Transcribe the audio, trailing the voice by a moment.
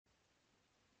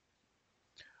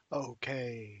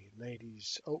Okay,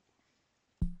 ladies. Oh,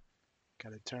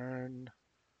 gotta turn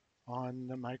on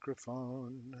the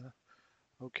microphone.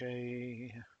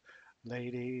 Okay,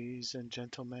 ladies and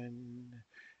gentlemen,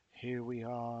 here we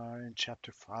are in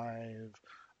chapter 5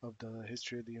 of the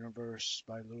History of the Universe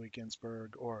by Louis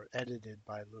Ginsburg, or edited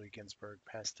by Louis Ginsburg,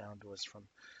 passed down to us from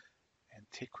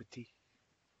antiquity.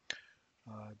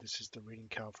 This is the Reading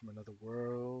Cow from Another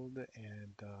World,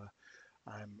 and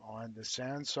I'm on the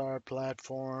Sansar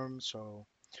platform. So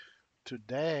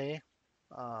today,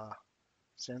 uh,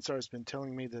 Sansar has been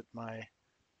telling me that my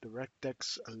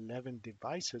DirectX 11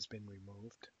 device has been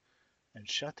removed and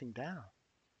shutting down.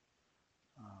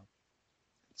 Uh,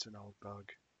 it's an old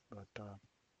bug, but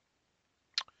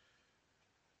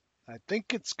I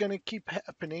think it's going to keep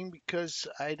happening because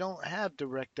I don't have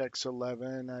DirectX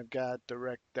 11. I've got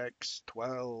DirectX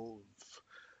 12.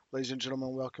 Ladies and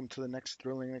gentlemen, welcome to the next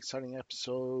thrilling and exciting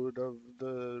episode of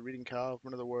the Reading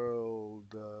Kaufman of the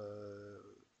World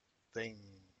thing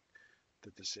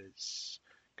that this is.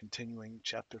 Continuing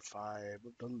chapter 5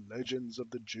 of the Legends of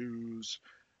the Jews,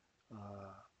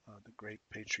 the great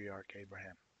patriarch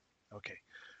Abraham. Okay,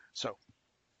 so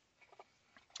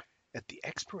at the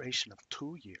expiration of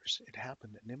 2 years, it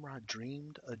happened that Nimrod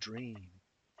dreamed a dream.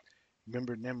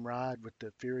 Remember Nimrod with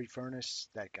the fiery furnace?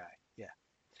 That guy, yeah.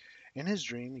 In his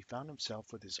dream, he found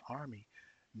himself with his army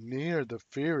near the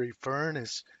fiery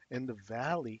furnace in the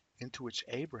valley into which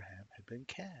Abraham had been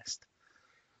cast.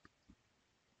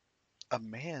 A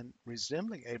man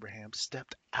resembling Abraham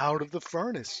stepped out of the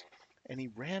furnace, and he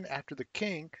ran after the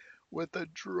king with a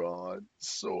drawn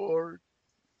sword.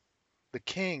 The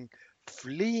king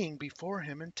fleeing before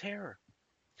him in terror.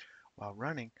 While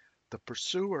running, the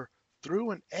pursuer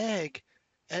threw an egg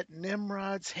at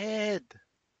Nimrod's head.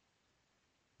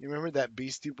 You remember that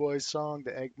Beastie Boys song,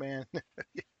 The Eggman?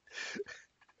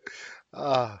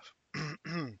 Ah,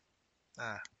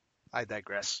 ah, I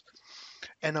digress.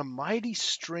 And a mighty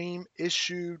stream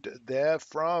issued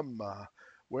therefrom,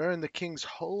 wherein the king's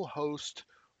whole host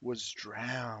was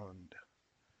drowned.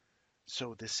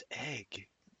 So this egg,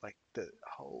 like the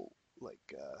whole,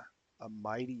 like a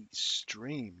mighty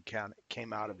stream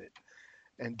came out of it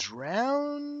and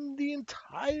drowned the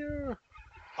entire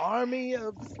army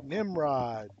of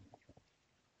Nimrod.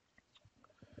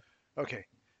 Okay,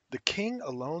 the king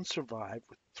alone survived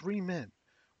with 3 men.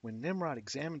 When Nimrod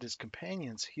examined his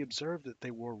companions, he observed that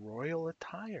they wore royal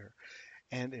attire,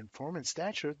 and in form and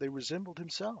stature they resembled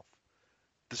himself.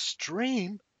 The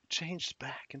stream changed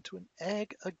back into an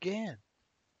egg again,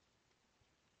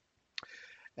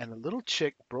 and a little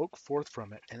chick broke forth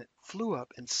from it, and it flew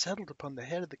up and settled upon the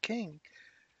head of the king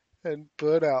and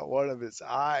put out one of his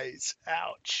eyes.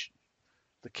 Ouch!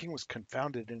 The king was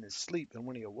confounded in his sleep, and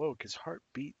when he awoke, his heart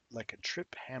beat like a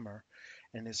trip hammer,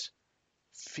 and his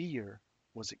fear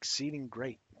was exceeding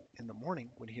great. In the morning,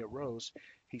 when he arose,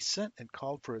 he sent and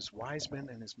called for his wise men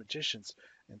and his magicians,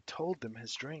 and told them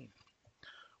his dream.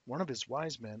 One of his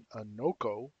wise men,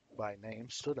 Anoko by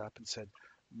name, stood up and said,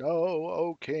 "Know,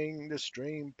 O king, this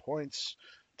dream points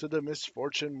to the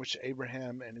misfortune which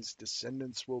Abraham and his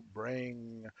descendants will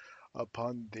bring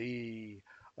upon thee.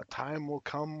 A time will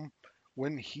come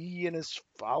when he and his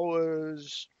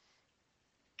followers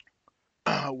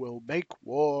will make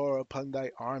war upon thy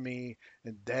army,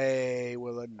 and they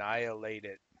will annihilate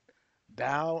it.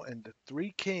 Thou and the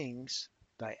 3 kings,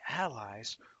 thy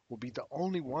allies, will be the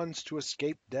only ones to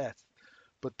escape death.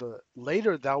 But the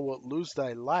later thou wilt lose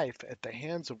thy life at the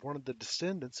hands of one of the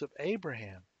descendants of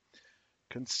Abraham.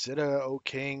 Consider, O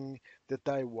king, that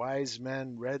thy wise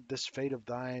men read this fate of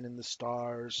thine in the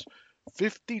stars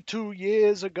 52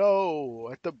 years ago,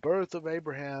 at the birth of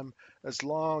Abraham. As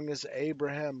long as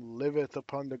Abraham liveth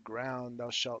upon the ground, thou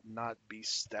shalt not be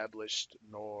established,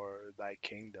 nor thy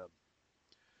kingdom."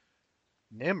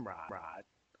 Nimrod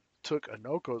took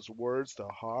Anoko's words to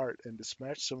heart and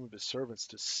dispatched some of his servants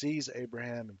to seize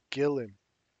Abraham and kill him.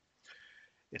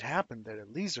 It happened that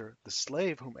Eliezer, the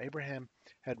slave whom Abraham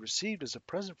had received as a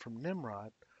present from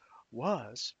Nimrod,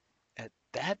 was at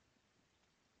that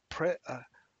pre- uh,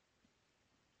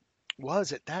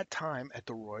 was at that time at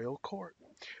the royal court.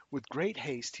 With great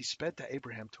haste he sped to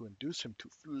Abraham to induce him to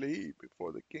flee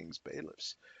before the king's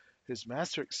bailiffs. His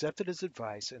master accepted his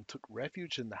advice and took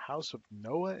refuge in the house of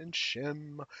Noah and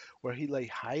Shem, where he lay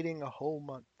hiding a whole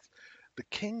month. The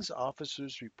king's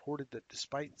officers reported that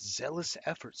despite zealous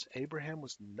efforts, Abraham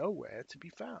was nowhere to be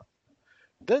found.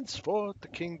 Thenceforth, the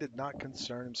king did not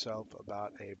concern himself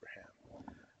about Abraham.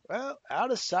 Well,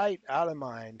 out of sight, out of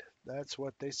mind. That's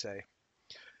what they say.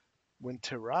 When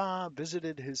Terah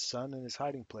visited his son in his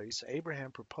hiding place,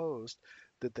 Abraham proposed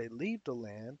that they leave the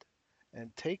land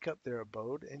and take up their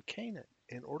abode in Canaan.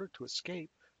 in order to escape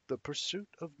the pursuit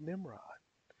of Nimrod.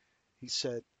 He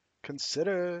said,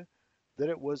 "Consider that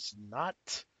it was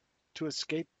not to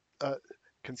escape, uh,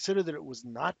 consider that it was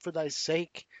not for thy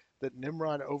sake that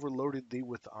Nimrod overloaded thee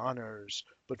with honors,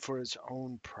 but for his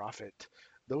own profit.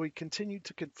 Though he continued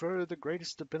to confer the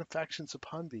greatest of benefactions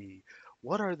upon thee,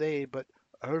 what are they but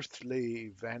earthly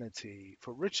vanity?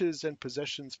 For riches and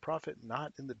possessions profit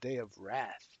not in the day of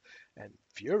wrath and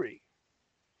fury.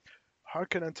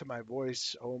 Hearken unto my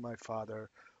voice, O my father.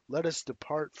 Let us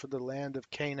depart for the land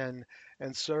of Canaan,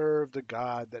 and serve the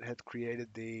God that hath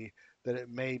created thee, that it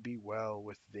may be well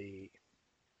with thee."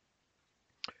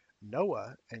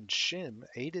 Noah and Shem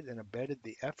aided and abetted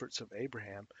the efforts of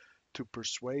Abraham to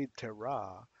persuade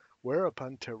Terah,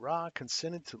 whereupon Terah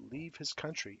consented to leave his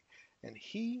country, and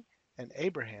he and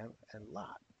Abraham and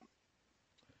Lot,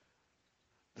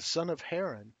 the son of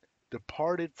Haran,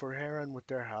 departed for Haran with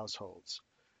their households.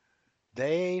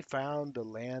 They found the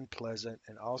land pleasant,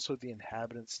 and also the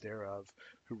inhabitants thereof,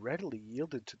 who readily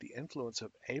yielded to the influence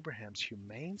of Abraham's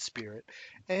humane spirit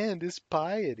and his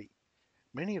piety.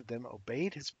 Many of them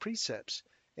obeyed his precepts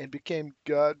and became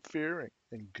God-fearing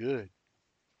and good.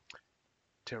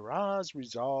 Terah's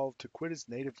resolved to quit his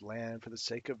native land for the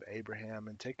sake of Abraham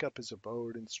and take up his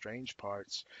abode in strange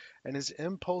parts, and his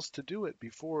impulse to do it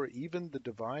before even the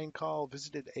divine call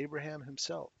visited Abraham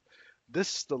himself.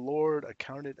 This the Lord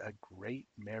accounted a great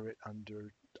merit unto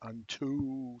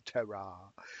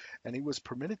Terah, and he was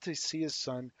permitted to see his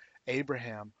son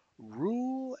Abraham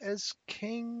rule as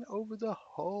king over the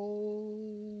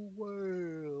whole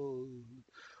world.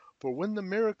 For when the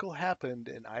miracle happened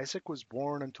and Isaac was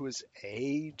born unto his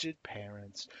aged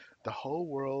parents, the whole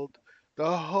world,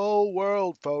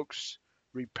 folks,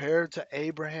 repaired to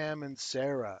Abraham and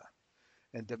Sarah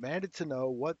and demanded to know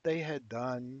what they had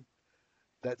done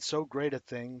that so great a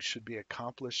thing should be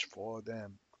accomplished for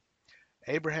them.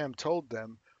 Abraham told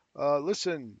them,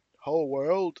 listen, whole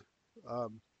world.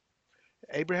 Um,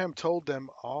 Abraham told them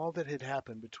all that had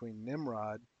happened between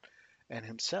Nimrod and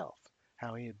himself,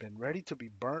 how he had been ready to be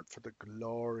burnt for the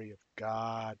glory of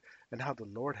God, and how the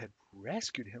Lord had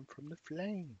rescued him from the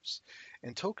flames.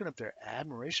 In token of their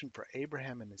admiration for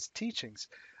Abraham and his teachings,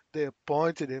 they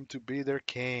appointed him to be their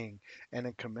king, and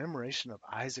in commemoration of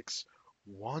Isaac's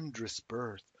wondrous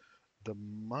birth, the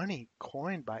money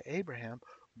coined by Abraham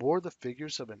bore the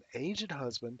figures of an aged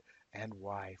husband and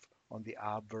wife on the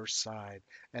obverse side,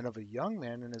 and of a young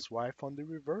man and his wife on the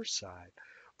reverse side.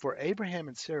 For Abraham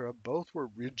and Sarah both were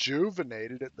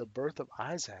rejuvenated at the birth of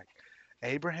Isaac.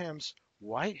 Abraham's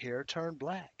white hair turned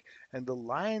black, and the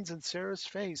lines in Sarah's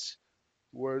face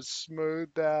were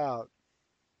smoothed out.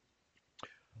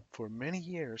 For many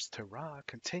years Terah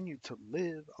continued to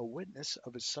live a witness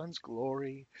of his son's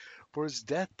glory, for his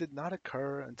death did not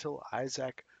occur until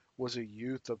Isaac was a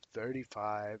youth of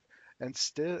 35, and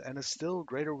a still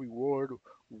greater reward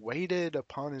waited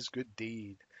upon his good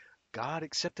deed. God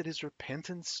accepted his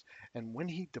repentance, and when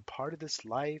he departed this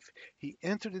life, he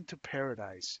entered into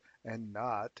paradise and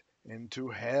not into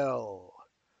hell,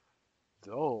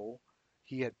 though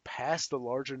he had passed the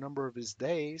larger number of his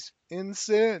days in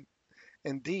sin.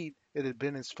 Indeed, it had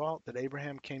been his fault that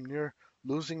Abraham came near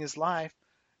losing his life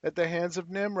at the hands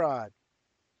of Nimrod.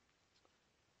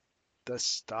 The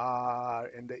star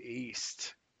in the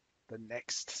east, the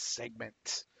next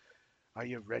segment. Are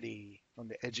you ready? On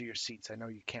the edge of your seats. I know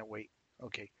you can't wait.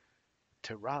 Okay.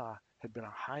 Terah had been a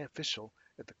high official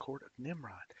at the court of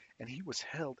Nimrod, and he was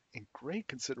held in great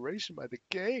consideration by the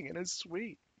king and his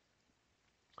suite.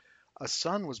 A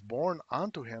son was born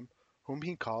unto him whom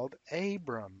he called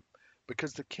Abram,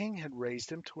 because the king had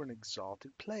raised him to an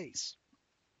exalted place.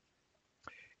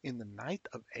 In the night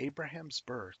of Abraham's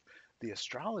birth, the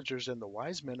astrologers and the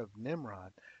wise men of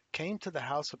Nimrod came to the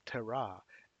house of Terah,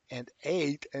 and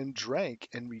ate and drank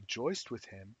and rejoiced with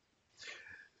him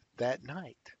that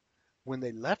night. When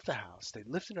they left the house, they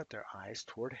lifted up their eyes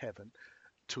toward heaven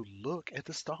to look at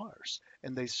the stars,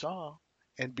 and they saw,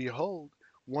 and behold,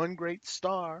 one great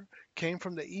star came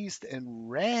from the east and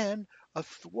ran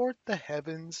athwart the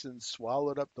heavens and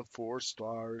swallowed up the four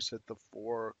stars at the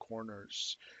four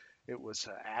corners. It was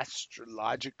an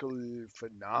astrological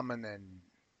phenomenon.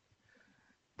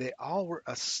 They all were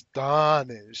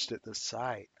astonished at the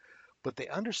sight, but they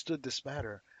understood this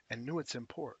matter and knew its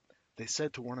import. They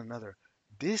said to one another,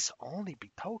 "This only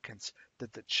betokens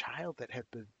that the child that hath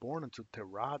been born unto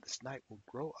Terah this night will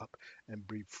grow up and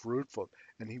be fruitful,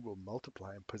 and he will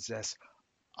multiply and possess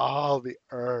all the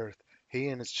earth, he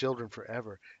and his children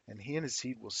forever, and he and his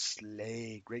seed will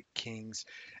slay great kings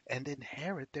and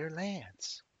inherit their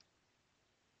lands."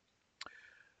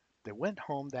 They went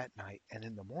home that night, and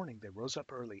in the morning they rose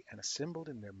up early and assembled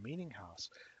in their meeting house.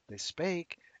 They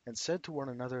spake and said to one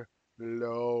another,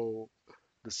 Lo,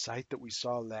 the sight that we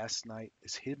saw last night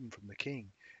is hidden from the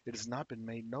king. It has not been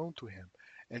made known to him.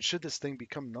 And should this thing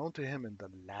become known to him in the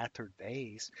latter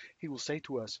days, he will say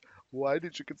to us, Why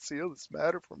did you conceal this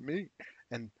matter from me?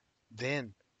 And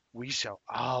then we shall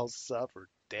all suffer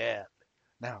death.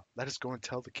 Now let us go and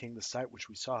tell the king the sight which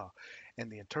we saw, and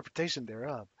the interpretation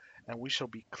thereof, and we shall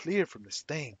be clear from this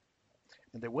thing.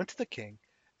 And they went to the king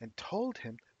and told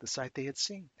him the sight they had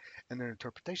seen, and their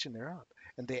interpretation thereof.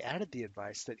 And they added the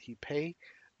advice that he pay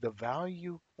the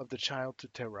value of the child to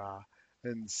Terah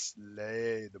and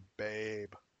slay the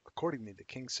babe. Accordingly, the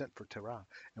king sent for Terah,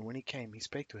 and when he came, he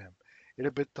spake to him. It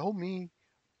had been told me,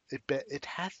 it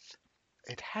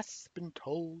hath been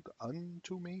told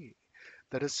unto me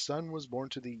that a son was born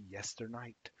to thee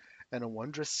yesternight, and a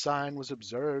wondrous sign was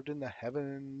observed in the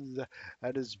heavens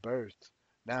at his birth.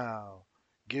 Now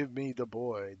give me the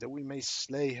boy, that we may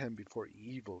slay him before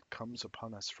evil comes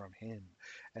upon us from him,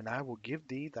 and I will give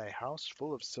thee thy house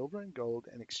full of silver and gold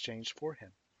in exchange for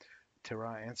him.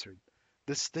 Terah answered,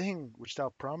 This thing which thou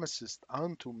promisest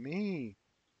unto me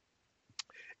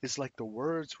is like the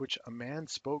words which a man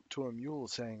spoke to a mule,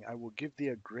 saying, I will give thee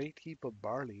a great heap of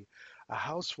barley, a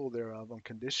houseful thereof, on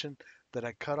condition that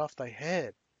I cut off thy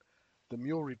head. The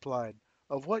mule replied,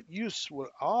 Of what use will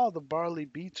all the barley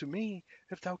be to me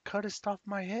if thou cuttest off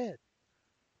my head?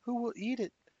 Who will eat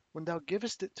it when thou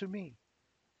givest it to me?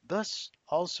 Thus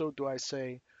also do I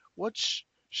say, What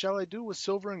shall I do with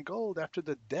silver and gold after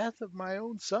the death of my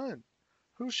own son?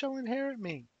 Who shall inherit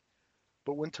me?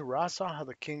 But when Terah saw how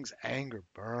the king's anger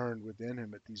burned within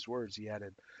him at these words, he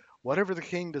added, Whatever the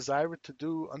king desireth to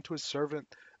do unto his servant,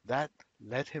 that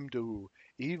let him do.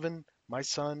 Even my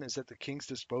son is at the king's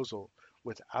disposal,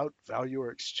 without value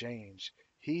or exchange,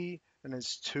 he and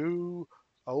his two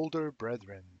older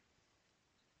brethren.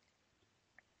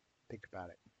 Think about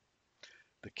it.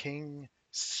 The king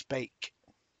spake,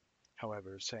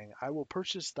 however, saying, I will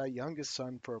purchase thy youngest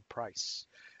son for a price.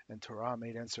 And Terah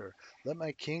made answer, Let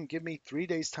my king give me 3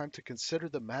 days' time to consider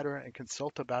the matter and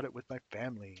consult about it with my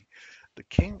family. The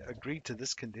king agreed to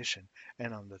this condition,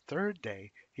 and on the third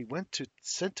day he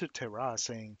sent to Terah,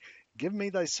 saying, Give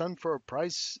me thy son for a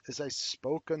price, as I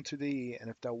spoke unto thee, and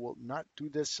if thou wilt not do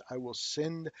this, I will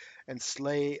send and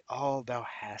slay all thou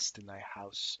hast in thy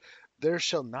house. There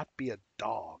shall not be a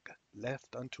dog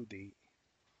left unto thee.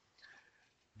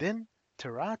 Then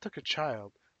Terah took a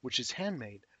child which his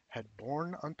handmaid had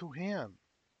borne unto him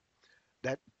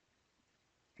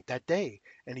that day,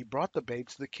 and he brought the babe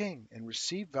to the king, and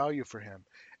received value for him.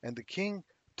 And the king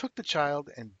took the child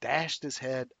and dashed his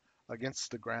head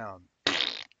against the ground,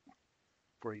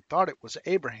 for he thought it was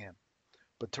Abraham.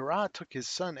 But Terah took his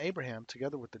son Abraham,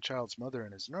 together with the child's mother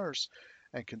and his nurse,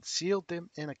 and concealed them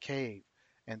in a cave.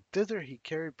 And thither he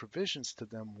carried provisions to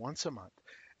them once a month.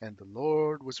 And the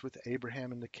Lord was with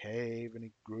Abraham in the cave, and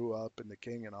he grew up, and the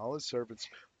king and all his servants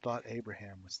thought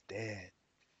Abraham was dead.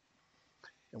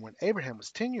 And when Abraham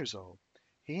was 10 years old,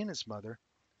 he and his mother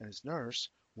and his nurse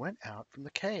went out from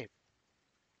the cave.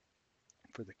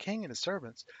 For the king and his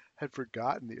servants had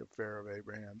forgotten the affair of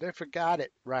Abraham. They forgot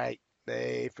it, right?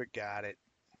 They forgot it.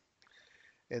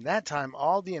 In that time,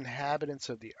 all the inhabitants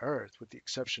of the earth, with the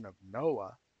exception of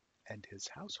Noah and his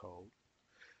household,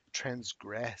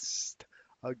 transgressed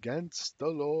against the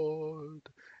Lord.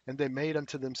 And they made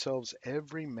unto themselves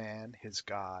every man his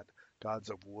god, gods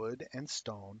of wood and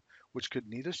stone, which could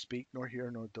neither speak nor hear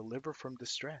nor deliver from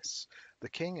distress. The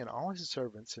king and all his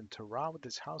servants and Terah with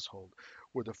his household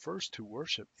were the first to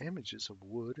worship images of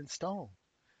wood and stone.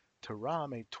 Terah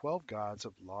made 12 gods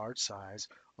of large size,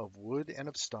 of wood and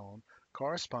of stone,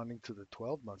 corresponding to the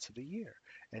 12 months of the year,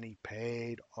 and he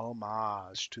paid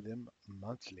homage to them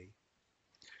monthly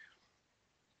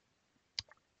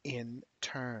in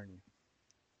turn.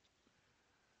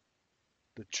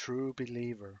 The true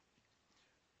believer.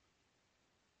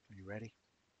 Are you ready?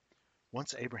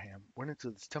 Once Abraham went into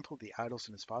the temple of the idols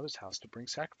in his father's house to bring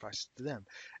sacrifices to them,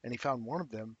 and he found one of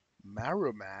them,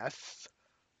 Marumath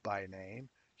by name,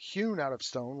 hewn out of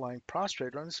stone, lying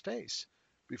prostrate on his face,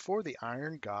 before the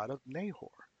iron god of Nahor.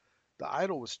 The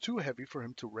idol was too heavy for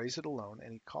him to raise it alone,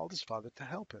 and he called his father to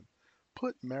help him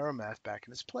put Marumath back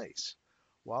in his place.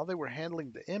 While they were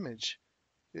handling the image,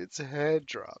 its head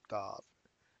dropped off,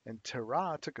 and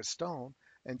Terah took a stone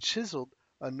and chiseled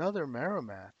another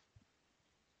Marumath,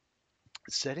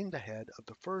 setting the head of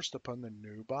the first upon the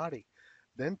new body.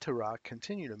 Then Terah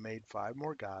continued and made 5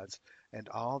 more gods, and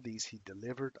all these he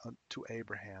delivered unto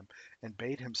Abraham, and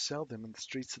bade him sell them in the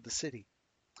streets of the city.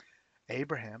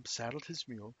 Abraham saddled his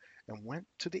mule and went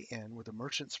to the inn where the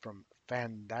merchants from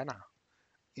Fandana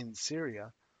in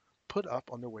Syria put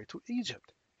up on their way to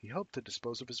Egypt. He hoped to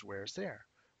dispose of his wares there.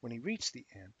 When he reached the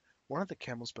inn, one of the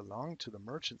camels belonging to the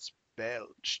merchants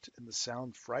belched, and the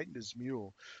sound frightened his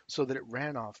mule so that it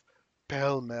ran off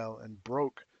pell-mell and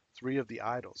broke three of the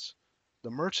idols.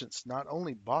 The merchants not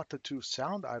only bought the two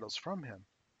sound idols from him,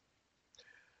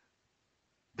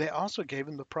 they also gave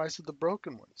him the price of the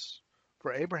broken ones.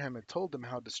 For Abraham had told them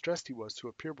how distressed he was to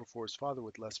appear before his father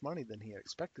with less money than he had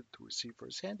expected to receive for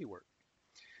his handiwork.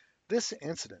 This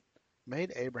incident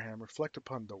made Abraham reflect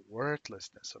upon the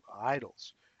worthlessness of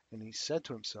idols, and he said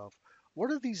to himself,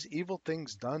 "What are these evil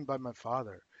things done by my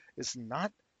father? Is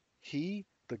not he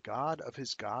the God of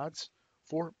his gods?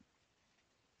 For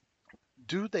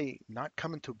do they not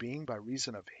come into being by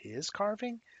reason of his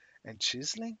carving, and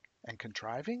chiseling, and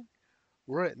contriving?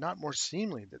 Were it not more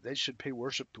seemly that they should pay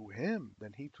worship to him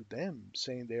than he to them,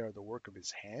 saying they are the work of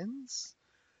his hands?"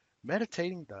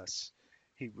 Meditating thus,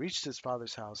 he reached his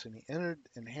father's house, and he entered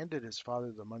and handed his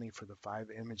father the money for the 5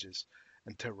 images.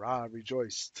 And Terah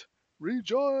rejoiced,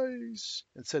 "Rejoice!"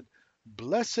 and said,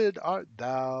 "Blessed art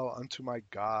thou unto my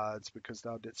gods, because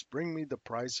thou didst bring me the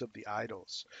price of the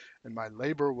idols, and my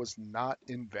labor was not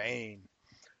in vain."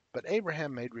 But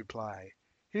Abraham made reply,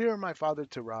 "Hear, my father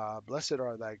Terah, blessed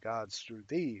are thy gods through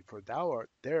thee, for thou art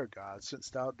their God, since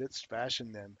thou didst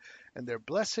fashion them, and their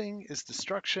blessing is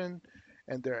destruction,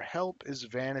 and their help is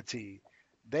vanity.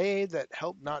 They that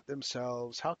help not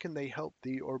themselves, how can they help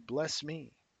thee or bless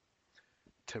me?"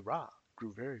 Terah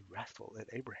grew very wrathful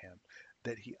at Abraham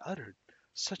that he uttered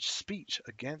such speech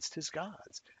against his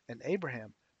gods, and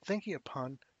Abraham, thinking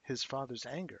upon his father's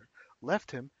anger,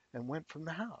 left him and went from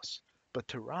the house. But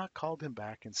Terah called him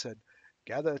back and said,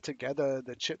 "Gather together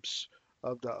the chips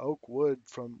of the oak wood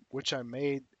from which I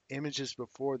made images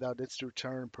before thou didst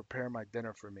return, and prepare my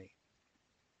dinner for me."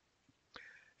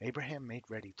 Abraham made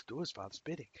ready to do his father's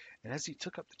bidding, and as he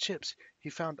took up the chips, he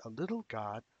found a little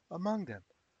god among them,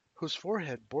 whose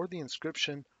forehead bore the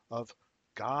inscription of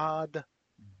God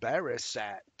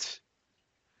Barisat.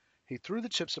 He threw the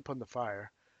chips upon the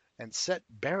fire and set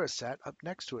Barisat up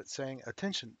next to it, saying,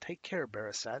 "Attention, take care,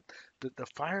 Barisat, that the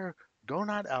fire go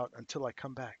not out until I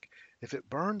come back. If it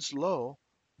burns low,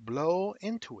 blow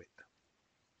into it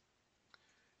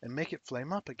and make it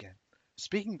flame up again."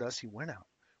 Speaking thus, he went out.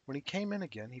 When he came in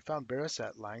again, he found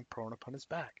Barisat lying prone upon his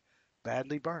back,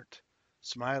 badly burnt.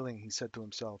 Smiling, he said to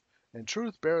himself, "In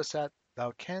truth, Barisat,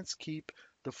 thou canst keep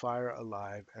the fire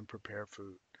alive and prepare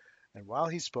food." And while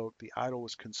he spoke, the idol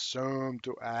was consumed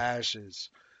to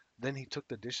ashes. Then he took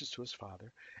the dishes to his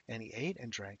father, and he ate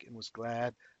and drank, and was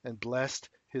glad, and blessed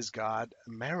his god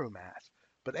Merumath.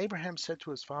 But Abraham said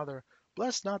to his father,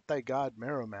 "Bless not thy god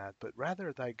Merumath, but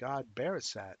rather thy god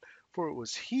Barisat, for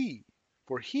he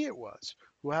it was,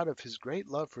 who out of his great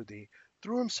love for thee,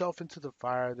 threw himself into the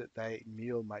fire that thy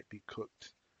meal might be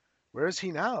cooked." "Where is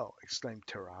he now?" exclaimed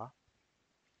Terah.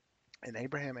 And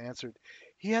Abraham answered,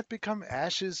 "He hath become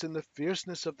ashes in the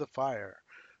fierceness of the fire."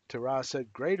 Terah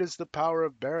said, "Great is the power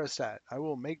of Barisat. I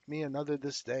will make me another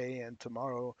this day, and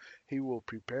tomorrow he will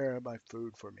prepare my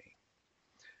food for me."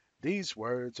 These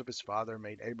words of his father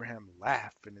made Abraham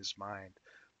laugh in his mind,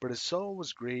 but his soul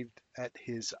was grieved at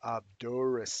his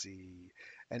obduracy,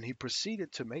 and he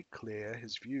proceeded to make clear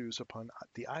his views upon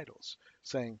the idols,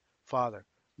 saying, "Father,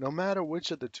 no matter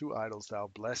which of the two idols thou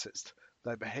blessest,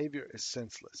 thy behavior is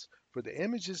senseless, for the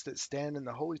images that stand in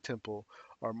the holy temple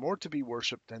are more to be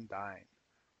worshipped than thine.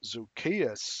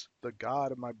 Zacchaeus, the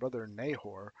god of my brother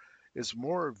Nahor, is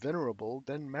more venerable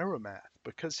than Merumath,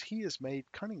 because he is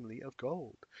made cunningly of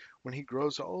gold. When he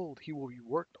grows old, he will be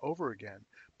worked over again.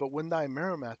 But when thy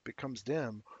Merumath becomes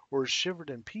dim, or is shivered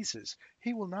in pieces,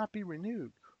 he will not be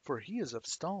renewed, for he is of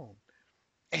stone.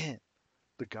 And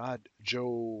the god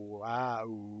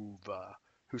Joauva,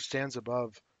 who stands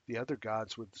above the other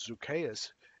gods with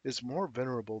Zacchaeus, is more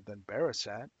venerable than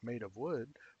Barisat, made of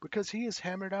wood, because he is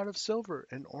hammered out of silver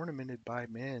and ornamented by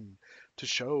men to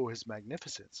show his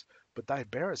magnificence. But thy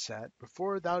Barisat,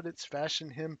 before thou didst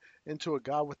fashion him into a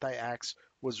god with thy axe,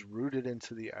 was rooted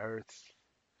into the earth,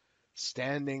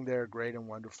 standing there great and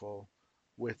wonderful,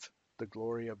 with the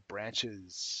glory of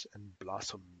branches and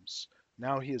blossoms.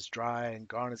 Now he is dry and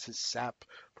gone is his sap.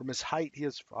 From his height he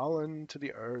has fallen to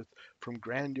the earth. From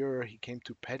grandeur he came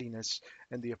to pettiness,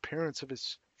 and the appearance of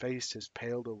his face has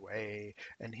paled away.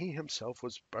 And he himself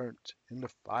was burnt in the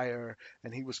fire,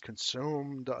 and he was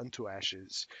consumed unto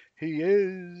ashes. He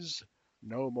is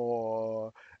no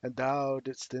more. And thou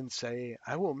didst then say,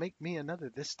 I will make me another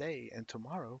this day, and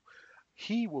tomorrow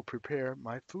he will prepare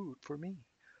my food for me.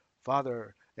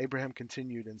 Father, Abraham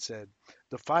continued and said,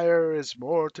 "The fire is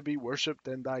more to be worshipped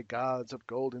than thy gods of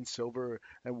gold and silver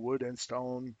and wood and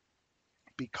stone,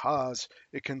 because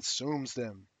it consumes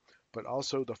them. But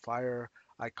also the fire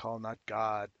I call not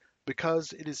God,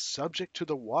 because it is subject to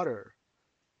the water,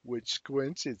 which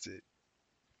quenches it.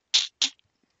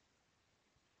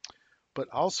 But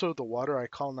also the water I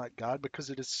call not God, because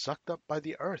it is sucked up by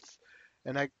the earth.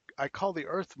 And I call the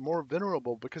earth more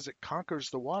venerable, because it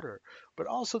conquers the water. But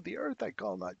also the earth I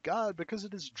call not God, because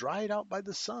it is dried out by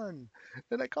the sun.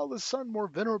 And I call the sun more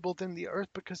venerable than the earth,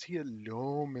 because he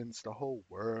illumines the whole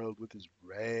world with his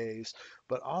rays.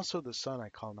 But also the sun I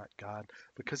call not God,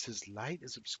 because his light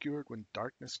is obscured when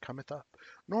darkness cometh up.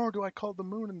 Nor do I call the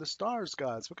moon and the stars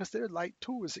gods, because their light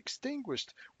too is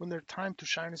extinguished when their time to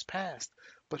shine is past.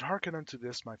 But hearken unto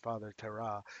this, my father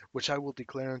Terah, which I will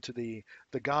declare unto thee.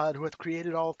 The God who hath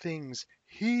created all things,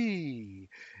 he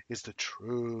is the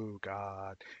true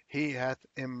God. He hath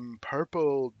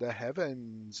empurpled the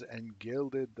heavens, and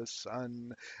gilded the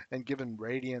sun, and given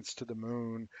radiance to the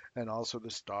moon, and also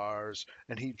the stars.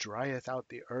 And he drieth out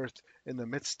the earth in the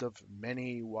midst of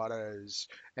many waters.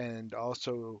 And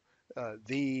also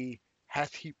thee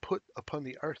hath he put upon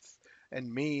the earth,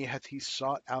 and me hath he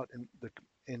sought out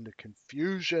in the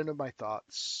confusion of my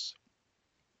thoughts.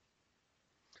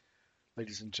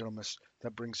 Ladies and gentlemen,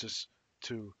 that brings us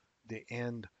to the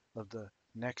end of the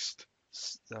next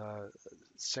uh,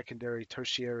 secondary,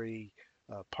 tertiary,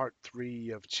 part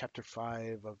 3 of chapter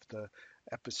 5 of the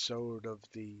episode of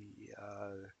the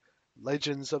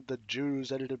Legends of the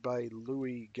Jews, edited by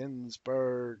Louis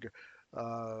Ginsberg,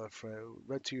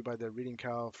 read to you by the Reading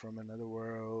Cow from Another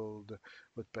World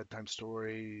with Bedtime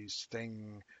Stories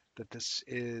thing that this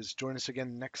is. Join us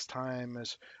again next time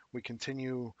as we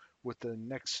continue with the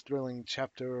next thrilling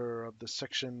chapter of the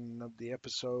section of the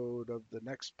episode of the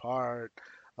next part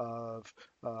of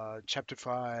chapter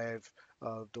 5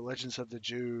 of the Legends of the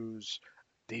Jews,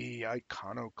 the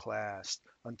Iconoclast.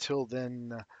 Until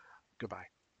then, goodbye.